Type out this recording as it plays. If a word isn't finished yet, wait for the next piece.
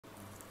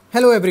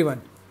Hello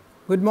everyone.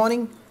 Good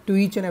morning to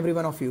each and every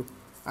one of you.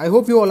 I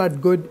hope you all are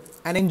good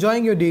and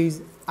enjoying your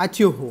days at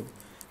your home.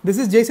 This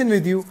is Jason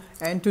with you,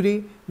 and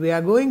today we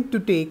are going to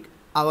take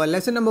our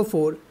lesson number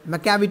 4,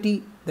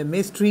 Macavity, the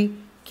mystery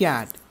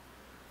cat.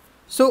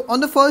 So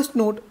on the first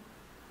note,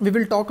 we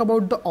will talk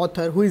about the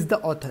author. Who is the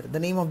author? The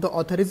name of the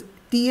author is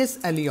T.S.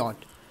 Eliot.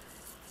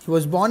 He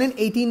was born in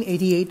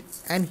 1888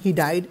 and he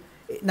died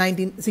in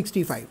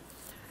 1965.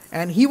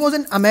 And he was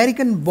an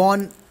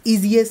American-born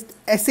essayist,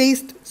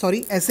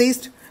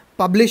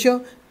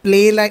 publisher,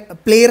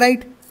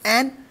 playwright,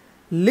 and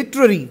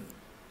literary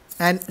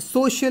and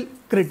social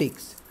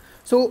critics.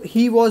 So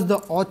he was the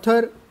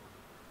author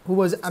who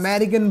was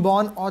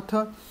American-born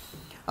author.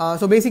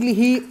 So basically,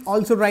 he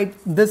also write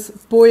this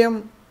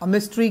poem, a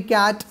mystery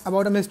cat,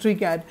 about a mystery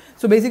cat.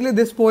 So basically,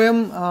 this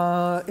poem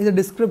is a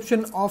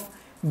description of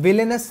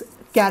villainous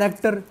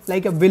character,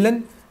 like a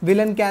villain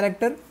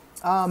character,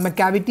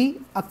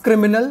 Macavity, a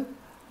criminal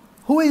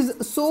who is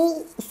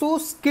so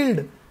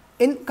skilled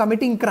in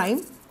committing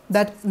crime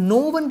that no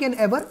one can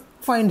ever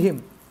find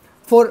him.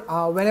 For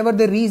whenever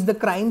they reach the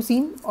crime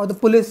scene, or the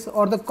police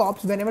or the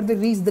cops, whenever they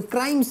reach the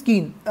crime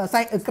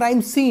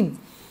scene,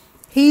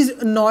 he is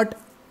not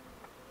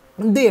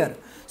there.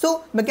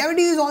 So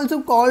Macavity is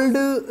also called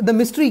the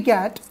mystery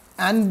cat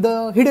and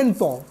the hidden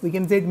paw. We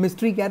can say it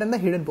mystery cat and the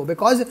hidden paw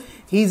because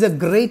he is a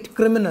great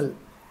criminal.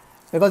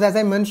 Because as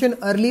I mentioned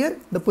earlier,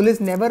 the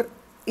police never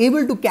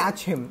able to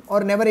catch him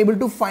or never able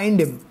to find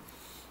him.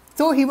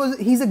 So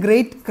he's a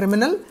great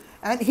criminal,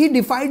 and he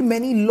defied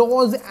many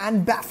laws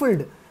and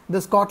baffled the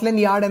Scotland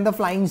Yard and the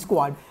flying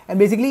squad. And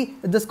basically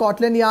the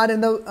Scotland Yard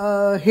and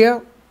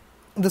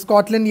the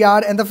Scotland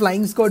Yard and the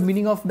flying squad,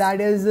 meaning of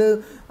that is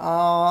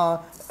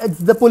it's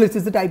the police,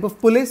 it's the type of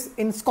police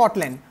in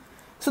Scotland.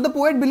 So the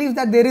poet believes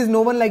that there is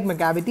no one like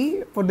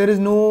Macavity, for there is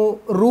no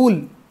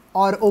rule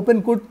or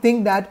open court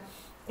thing that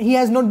he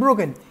has not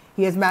broken.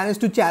 He has managed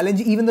to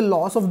challenge even the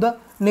laws of the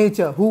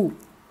nature.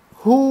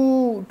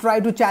 Who try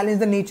to challenge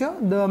the nature?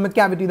 The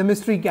Macavity, the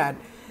mystery cat,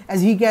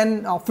 as he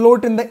can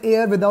float in the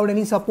air without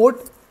any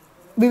support.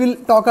 We will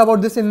talk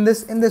about this in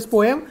this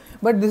poem,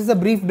 but this is a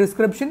brief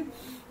description.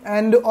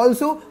 And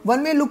also,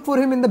 one may look for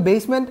him in the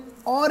basement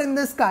or in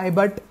the sky,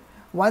 but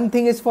one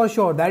thing is for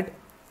sure, that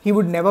he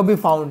would never be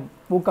found.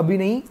 वो कभी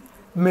नहीं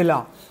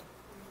मिला.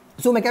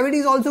 So Macavity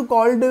is also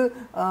called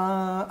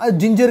a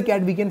ginger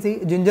cat. We can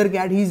say ginger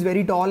cat. He is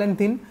very tall and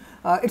thin.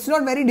 It's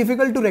not very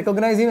difficult to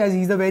recognize him, as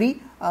he is a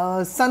very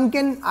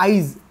sunken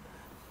eyes.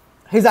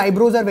 His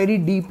eyebrows are very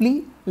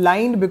deeply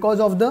lined because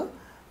of the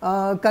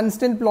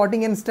constant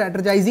plotting and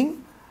strategizing.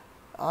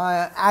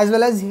 As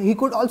well as he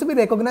could also be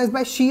recognized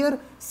by sheer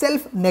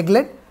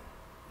self-neglect.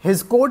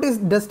 His coat is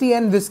dusty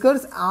and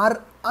whiskers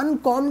are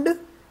uncombed.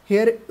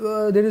 Here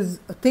there is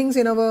things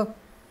in our...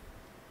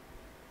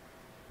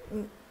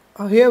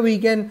 here we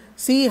can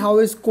see how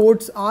his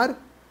coats are.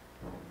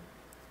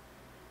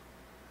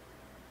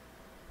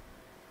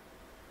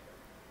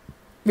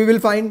 We will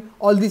find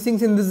all these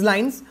things in these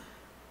lines.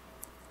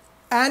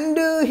 And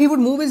he would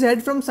move his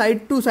head from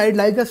side to side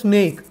like a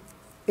snake.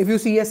 If you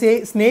see a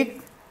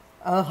snake,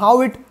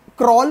 how it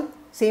crawl,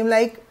 same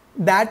like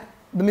that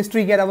the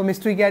mystery cat, our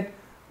mystery cat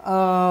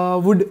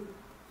would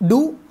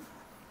do.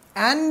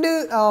 And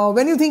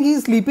when you think he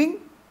is sleeping,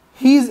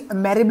 he is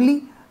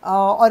merrily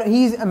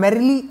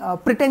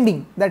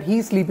pretending that he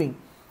is sleeping.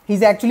 He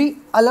is actually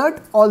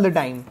alert all the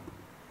time.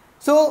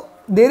 So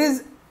there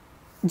is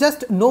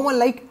just no one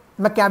like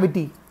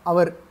Macavity,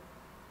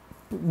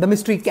 the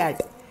mystery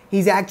cat. He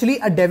is actually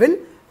a devil.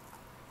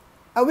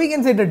 We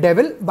can say the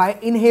devil by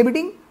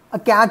inhabiting a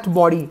cat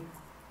body.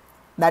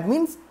 That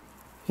means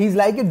he is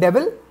like a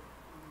devil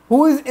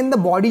who is in the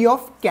body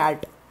of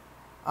cat.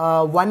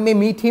 One may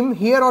meet him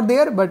here or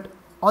there, but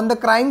on the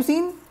crime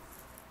scene,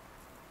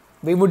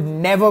 we would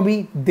never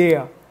be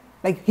there.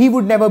 Like he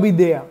would never be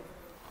there.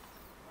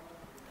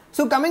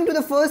 So coming to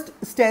the first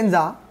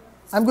stanza,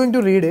 I'm going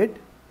to read it.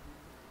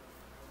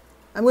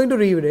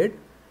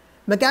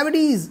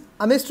 Macavity is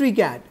a mystery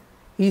cat.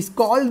 He is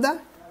called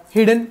the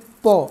hidden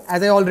paw,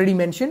 as I already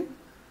mentioned.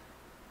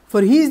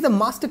 For he is the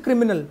master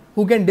criminal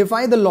who can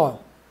defy the law.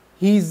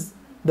 He is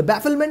the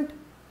bafflement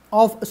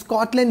of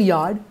Scotland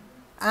Yard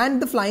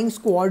and the flying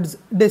squad's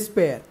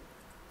despair.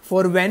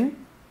 For when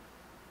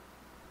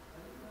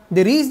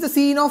they reach the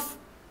scene of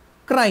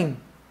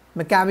crime,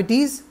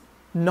 Macavity is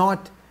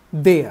not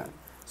there.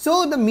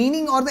 So the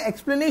meaning or the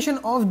explanation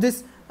of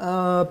this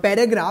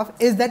paragraph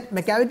is that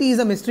Macavity is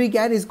a mystery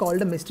cat, is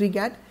called a mystery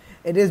cat.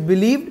 It is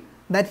believed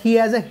that he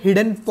has a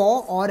hidden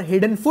paw or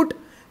hidden foot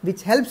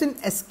which helps in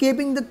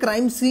escaping the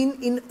crime scene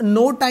in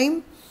no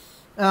time.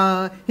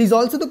 He is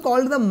also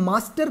called the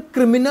master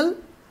criminal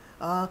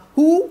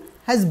who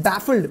has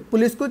baffled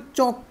police ko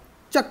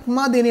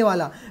chakma dene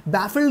wala,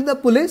 baffled the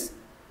police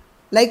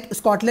like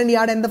Scotland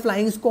Yard and the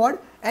flying squad.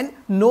 And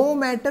no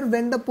matter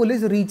when the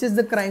police reaches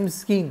the crime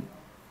scene,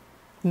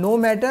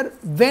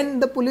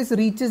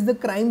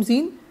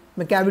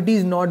 Macavity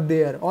is not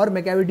there, or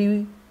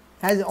Macavity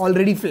has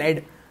already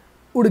fled,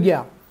 ud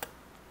gaya.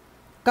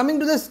 Coming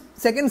to the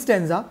second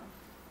stanza,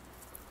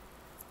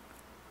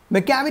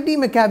 Macavity,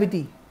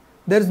 Macavity.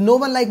 There is no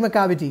one like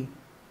Macavity.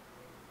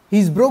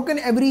 He's broken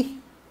every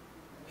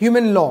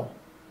human law.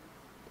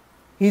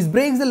 He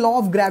breaks the law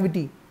of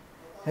gravity.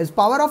 His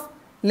power of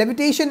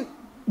levitation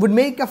would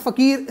make a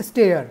fakir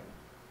stare.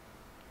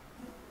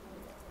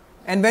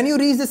 And when you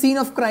reach the scene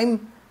of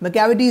crime,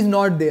 Macavity is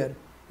not there.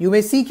 You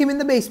may seek him in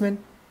the basement.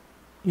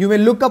 You may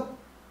look up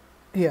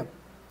here.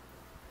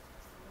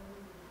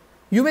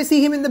 You may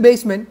see him in the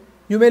basement.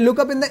 You may look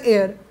up in the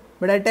air.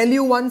 But I tell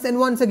you once and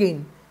once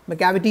again,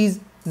 Macavity is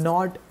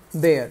not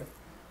there.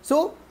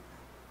 So,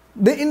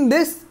 in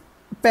this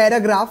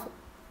paragraph,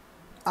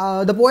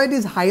 the poet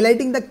is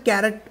highlighting the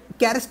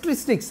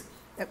characteristics,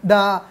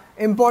 the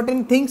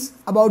important things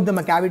about the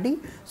Macavity.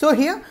 So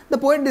here the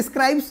poet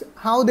describes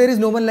how there is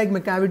no one like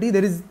Macavity.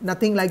 There is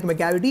nothing like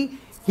Macavity.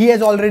 He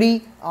has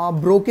already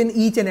broken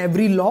each and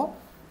every law.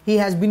 He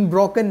has been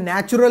broken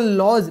natural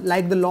laws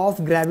like the law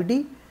of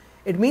gravity.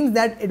 It means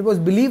that it was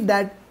believed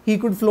that he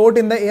could float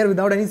in the air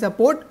without any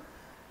support.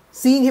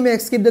 Seeing him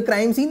escape the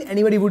crime scene,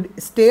 anybody would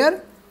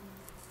stare.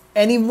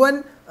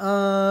 Anyone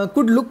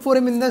could look for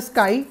him in the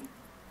sky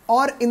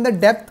or in the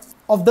depth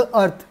of the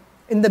earth,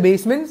 in the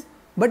basements,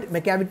 but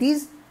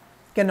Macavities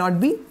cannot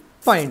be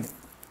found.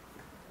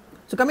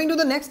 So coming to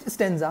the next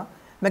stanza,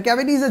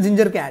 Macavity is a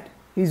ginger cat.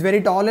 He is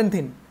very tall and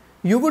thin.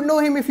 You would know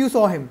him if you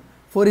saw him,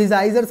 for his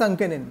eyes are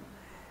sunken in.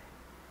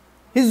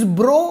 His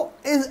brow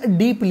is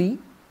deeply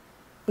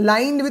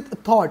lined with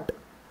thought.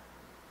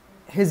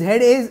 His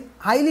head is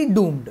highly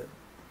doomed.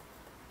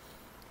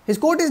 His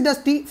coat is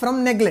dusty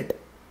from neglect.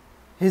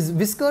 His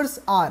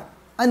whiskers are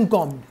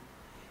uncombed.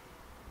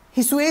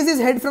 He sways his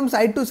head from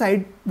side to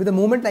side with a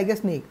movement like a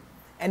snake.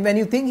 And when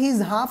you think he is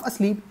half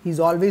asleep, he is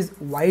always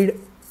wide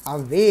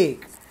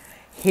awake.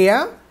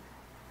 Here,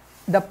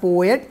 the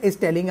poet is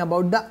telling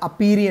about the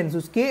appearance.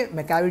 उसके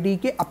Macavity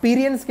के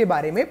appearance के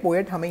बारे में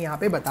poet हमें यहाँ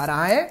पे बता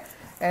रहा है.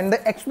 And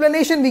the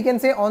explanation we can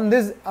say on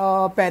this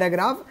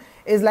paragraph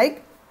is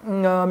like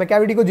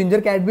Macavity को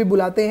ginger cat भी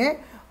बुलाते हैं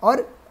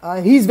और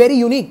he is very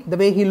unique. The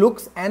way he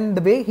looks and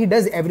the way he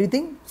does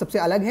everything सबसे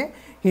अलग है.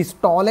 He is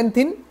tall and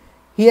thin.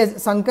 He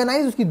has sunken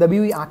eyes. उसकी दबी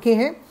हुई आंखें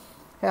हैं.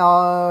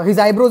 His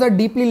eyebrows are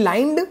deeply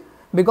lined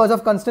because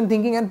of constant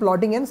thinking and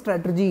plotting and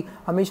strategy.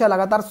 हमेशा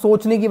लगातार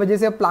सोचने की वजह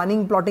से,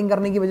 प्लानिंग प्लॉटिंग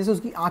करने की वजह से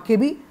उसकी आंखें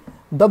भी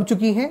दब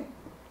चुकी हैं.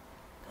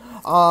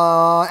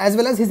 As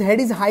well as his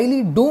head is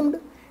highly doomed.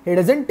 He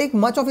doesn't take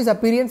much of his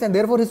appearance and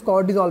therefore his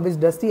coat is always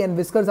dusty and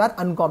whiskers are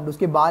uncombed.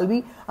 उसके बाल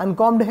भी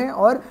uncombed हैं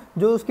और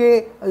जो उसके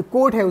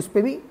कोट है उस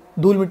पर भी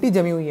धूल मिट्टी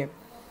जमी हुई है.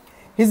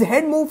 His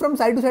head move from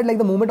side to side like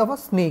the movement of a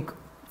snake.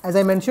 As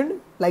I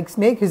mentioned, like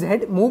snake, his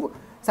head move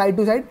side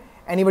to side.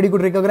 Anybody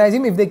could recognize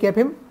him if they kept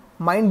him.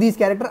 Mind these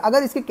character.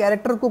 अगर इसके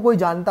character को कोई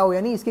जानता हो,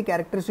 यानी इसके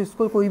characteristics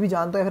को कोई भी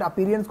जानता हो या फिर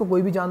अपीयरेंस को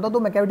कोई भी जानता हो, तो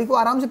Macavity को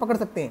आराम से पकड़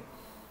सकते हैं.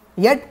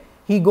 Yet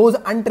he goes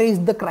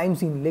untraced the crime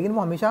scene. लेकिन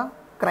वो हमेशा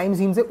crime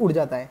scene से उड़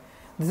जाता है.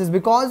 This is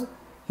because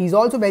he is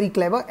also very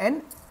clever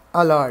and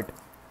alert.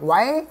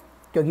 Why?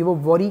 क्योंकि वो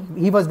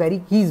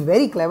he is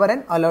very clever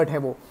and alert है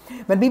वो.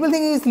 When people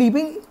think he is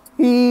sleeping,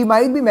 he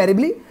might be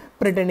merrily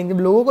pretending. जब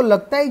लोगों को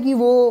लगता है कि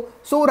वो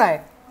सो रहा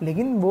है,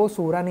 लेकिन वो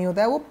सो रहा नहीं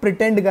होता है, वो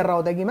प्रिटेंड कर रहा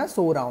होता है कि मैं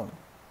सो रहा हूं.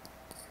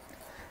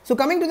 So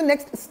coming to the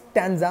next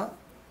stanza,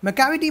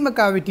 Macavity,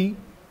 Macavity,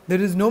 there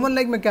is no one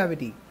like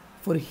Macavity,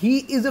 for he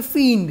is a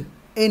fiend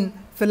in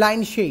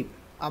feline shape,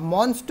 a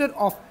monster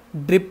of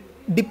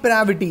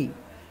depravity.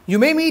 You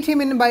may meet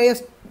him in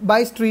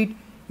by street,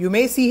 you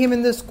may see him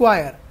in the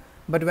square,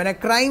 but when a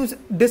crime's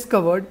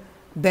discovered,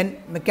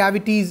 then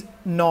Macavity is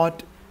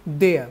not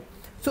there.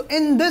 So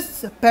in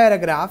this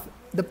paragraph,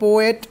 the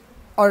poet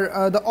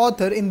or the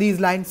author in these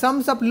lines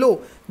sums up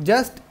low,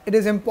 just it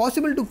is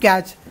impossible to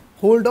catch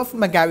hold of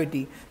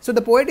Macavity. So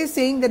the poet is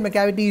saying that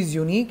Macavity is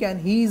unique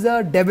and he is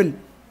a devil,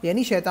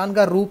 यानी शैतान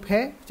का रूप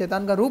है.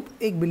 शैतान का रूप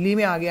एक बिल्ली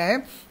में आ गया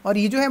है और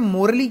ये जो है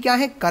मोरली क्या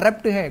है,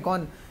 करप्ट है.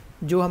 कौन?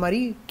 जो हमारी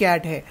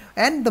कैट है.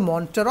 And the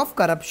monster of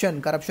corruption,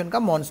 corruption का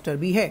मॉन्स्टर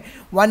भी है.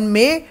 One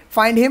may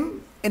find him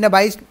in a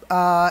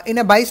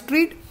by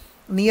street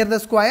near the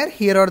square,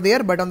 here or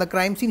there, but on the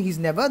crime scene he is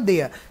never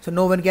there. So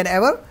no one can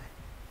ever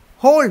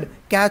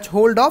catch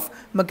hold of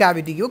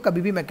Macavity. को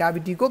कभी भी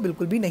Macavity को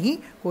बिल्कुल भी नहीं,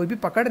 कोई भी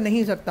पकड़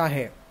नहीं सकता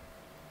है.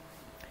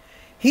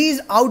 He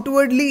is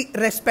outwardly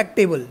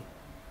respectable.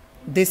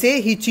 They say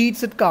he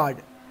cheats at card,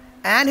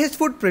 and his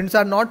footprints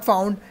are not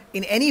found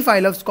in any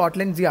file of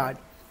Scotland's Yard.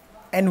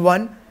 And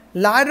one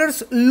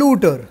ladder's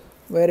looter,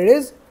 where it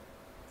is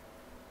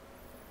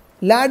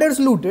ladders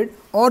looted,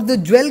 or the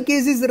jewel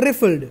case is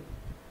riffled,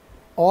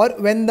 or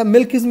when the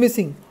milk is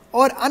missing,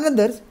 or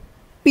another's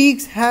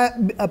peaks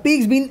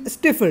been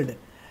stifled,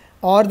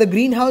 or the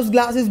greenhouse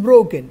glass is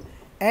broken,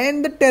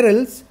 and the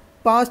terrels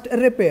past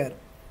repair.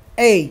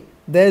 Ay,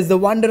 there's the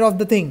wonder of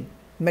the thing,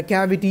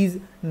 Macavity's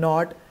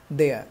not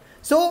there.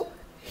 So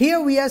here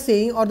we are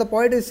saying, or the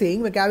poet is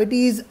saying,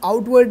 Macavity is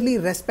outwardly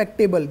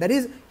respectable. That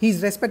is, he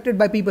is respected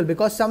by people,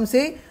 because some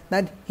say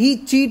that he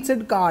cheats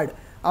at card.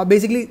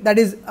 Basically, that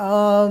is,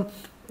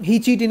 he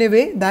cheat in a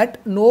way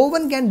that no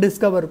one can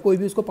discover. कोई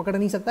भी उसको पकड़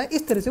नहीं सकता है.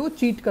 इस तरह से वो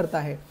cheat करता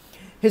है.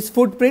 His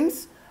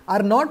footprints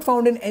are not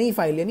found in any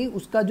file, यानी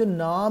उसका जो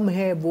नाम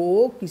है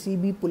वो किसी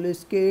भी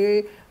पुलिस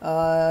के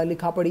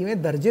लिखा पढ़ी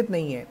में दर्जित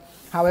नहीं है.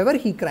 However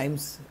he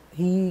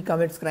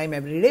commits crime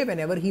every day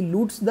whenever he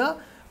loots the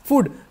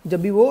food.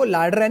 जब भी वो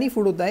लार्डर यानी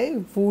फूड होता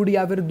है, फूड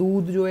या फिर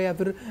दूध जो है या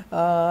फिर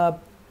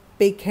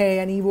पिक है,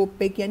 यानी वो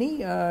पिक यानी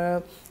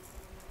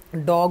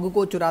डॉग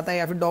को चुराता है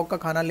या फिर डॉग का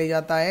खाना ले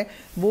जाता है,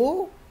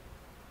 वो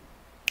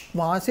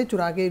वहाँ से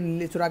चुरा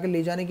के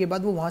ले जाने के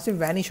बाद वो वहाँ से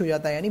वैनिश हो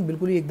जाता है, यानी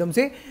बिल्कुल ही एकदम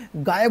से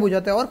गायब हो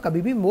जाता है और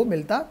कभी भी वो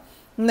मिलता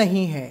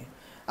नहीं है.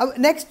 अब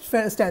next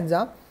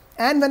stanza,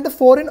 and when the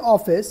foreign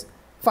office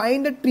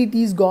find the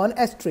treaties gone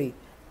ashtray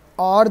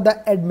और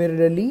the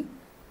एडमिरली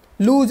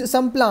lose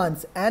some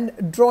plans and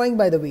drawing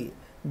by the way,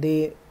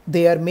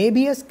 there may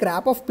be a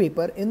scrap of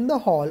paper in the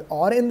hall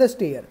or in the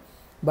stair,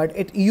 but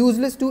it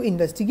useless to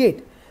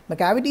investigate.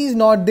 Macavity is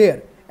not there,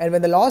 and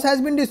when the loss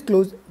has been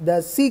disclosed, the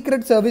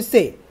secret service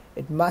say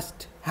it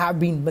must have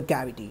been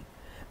Macavity,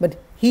 but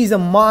he's a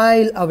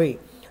mile away.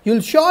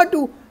 You'll sure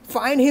to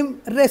find him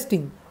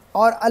resting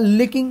or a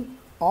licking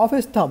of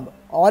his thumb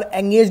or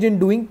engaged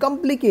in doing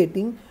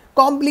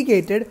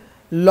complicated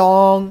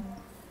long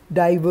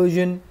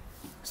diversion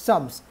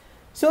sums.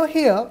 So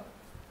here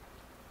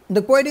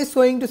the poet is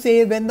going to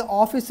say, when the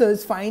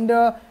officers finds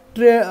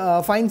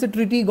a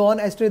treaty gone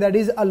astray, that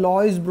is a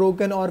law is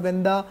broken, or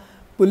when the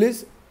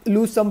police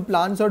lose some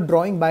plans or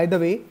drawing by the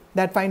way,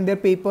 that find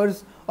their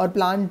papers or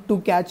plan to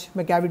catch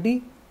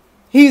Macavity,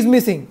 he is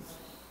missing.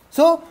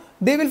 So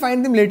they will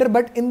find them later,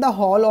 but in the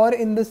hall or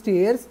in the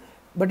stairs,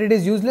 but it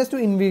is useless to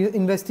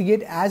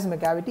investigate as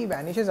Macavity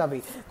vanishes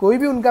away. कोई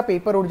भी उनका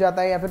paper उठ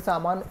जाता है या फिर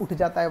सामान उठ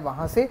जाता है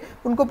वहाँ से,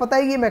 उनको पता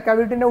है कि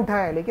Macavity ने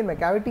उठाया है, लेकिन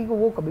Macavity को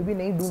वो कभी भी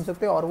नहीं ढूंढ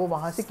सकते और वो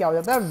वहाँ से क्या हो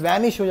जाता है,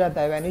 वैनिश हो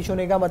जाता है. वैनिश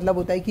होने का मतलब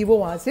होता है कि वो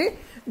वहाँ से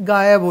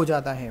गायब हो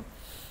जाता है.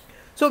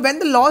 So when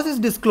the loss is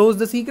disclosed,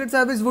 the Secret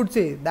Service would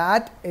say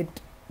that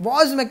it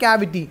was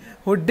Macavity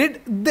who did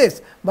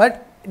this,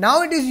 but now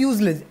it is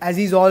useless as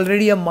he is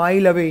already a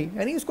mile away.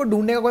 यानी उसको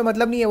ढूंढने का कोई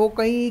मतलब नहीं है, वो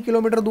कई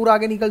किलोमीटर दूर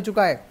आगे निकल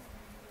चुका है.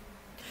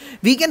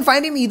 We can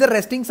find him either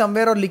resting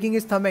somewhere or licking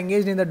his thumb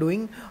engaged in the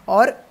doing,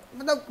 और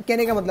मतलब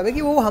कहने का मतलब है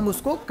कि वो हम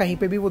उसको कहीं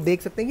पे भी वो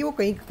देख सकते हैं कि वो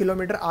कई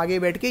किलोमीटर आगे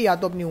बैठ के या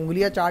तो अपनी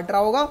उंगलियां चाट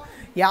रहा होगा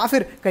या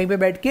फिर कहीं पे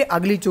बैठ के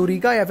अगली चोरी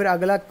का या फिर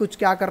अगला कुछ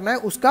क्या करना है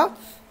उसका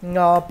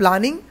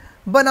प्लानिंग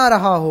बना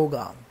रहा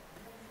होगा.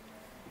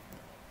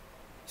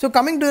 So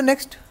coming to the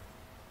next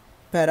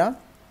para,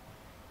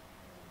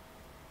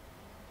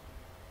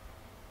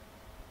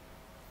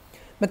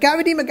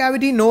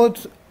 Macavity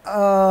knows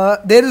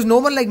there is no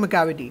one like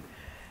Macavity.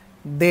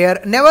 There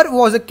never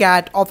was a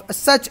cat of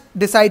such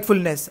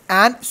deceitfulness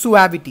and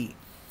suavity.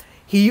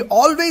 He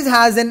always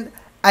has an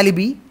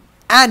alibi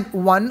and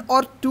one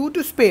or two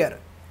to spare.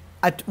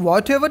 At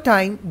whatever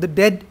time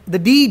the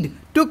deed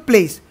took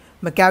place,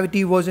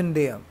 Macavity wasn't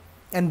there.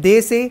 And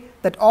they say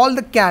that all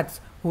the cats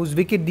whose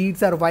wicked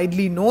deeds are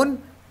widely known,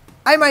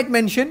 I might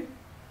mention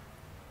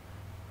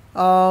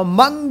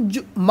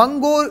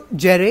Mungo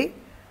Jerry,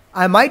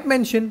 I might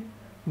mention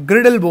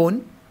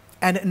Griddlebone,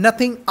 and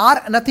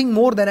nothing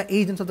more than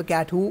agents of the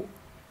cat who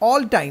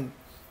all time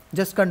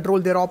just control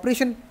their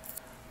operation,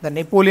 the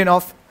Napoleon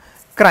of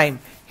crime.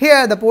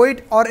 Here the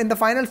poet, or in the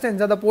final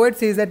stanza, the poet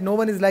says that no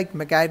one is like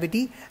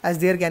Macavity, as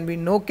there can be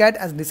no cat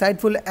as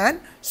deceitful and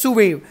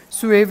suave.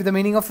 Suave, the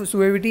meaning of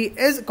suavity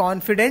is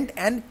confident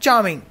and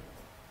charming.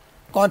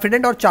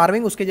 Confident और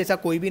charming उसके जैसा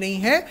कोई भी नहीं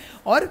है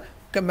और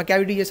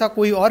Macavity जैसा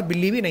कोई और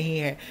बिल्ली भी नहीं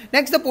है.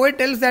 Next the poet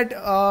tells that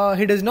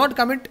he does not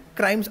commit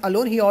crimes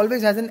alone, he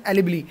always has an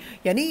alibi.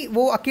 यानी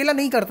वो अकेला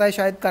नहीं करता है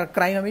शायद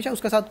क्राइम, हमेशा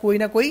उसके साथ कोई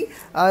ना कोई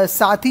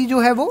साथी जो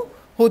है वो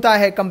होता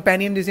है,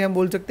 कंपेनियन जिसे हम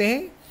बोल सकते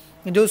हैं,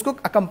 जो उसको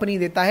अकम्पनी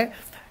देता है.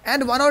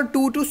 एंड वन और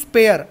टू टू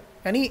स्पेयर,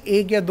 यानी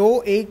एक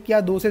या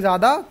दो से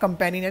ज़्यादा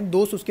कंपेनियन यानी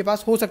दोस्त उसके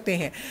पास हो सकते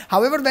हैं.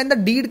 However when the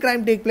deed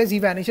crime take place he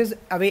vanishes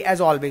away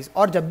as always.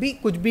 और जब भी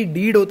कुछ भी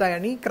डीड होता है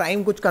यानी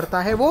क्राइम कुछ करता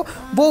है वो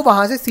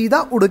वहाँ से सीधा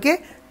उड़ के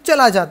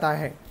चला जाता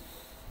है.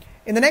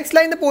 In the next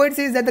line the poet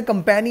says that the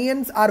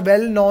companions are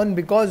well known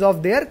because of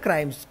their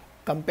crimes.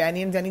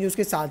 Companions यानी जो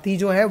उसके साथी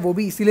जो है वो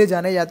भी इसीलिए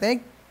जाने जाते हैं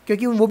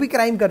क्योंकि वो भी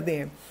क्राइम करते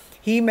हैं.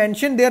 ही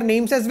mention their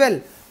names as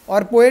well,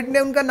 और पोएट ने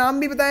उनका नाम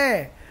भी बताया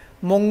है,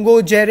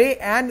 मोंगो जेरे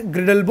and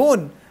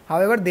ग्रिडलबोन.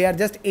 However, they are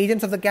just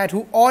agents of the cat who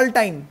all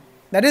time,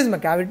 that is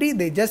Macavity,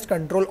 they just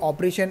control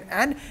operation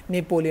and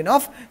Napoleon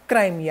of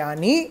crime.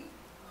 यानी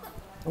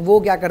वो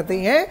क्या करते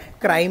हैं,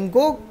 क्राइम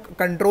को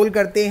कंट्रोल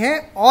करते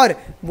हैं और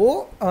वो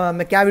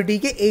Macavity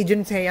के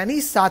एजेंट्स हैं यानी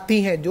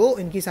साथी हैं जो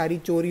इनकी सारी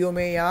चोरियों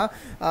में या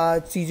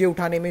चीज़ें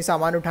उठाने में,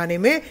 सामान उठाने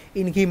में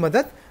इनकी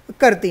मदद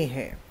करते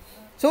हैं.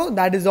 So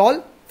that is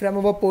all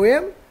from our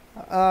poem.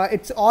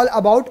 It's all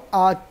about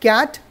a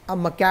cat, a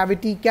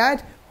Macavity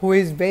cat, who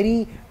is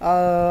very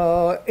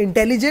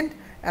intelligent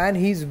and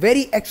he is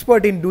very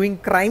expert in doing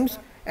crimes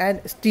and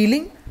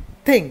stealing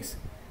things.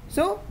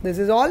 So this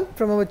is all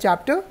from our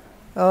chapter.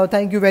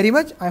 Thank you very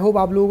much. I hope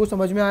आप लोगों को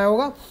समझ में आया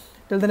होगा.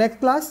 Till the next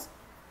class.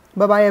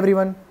 Bye bye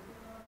everyone.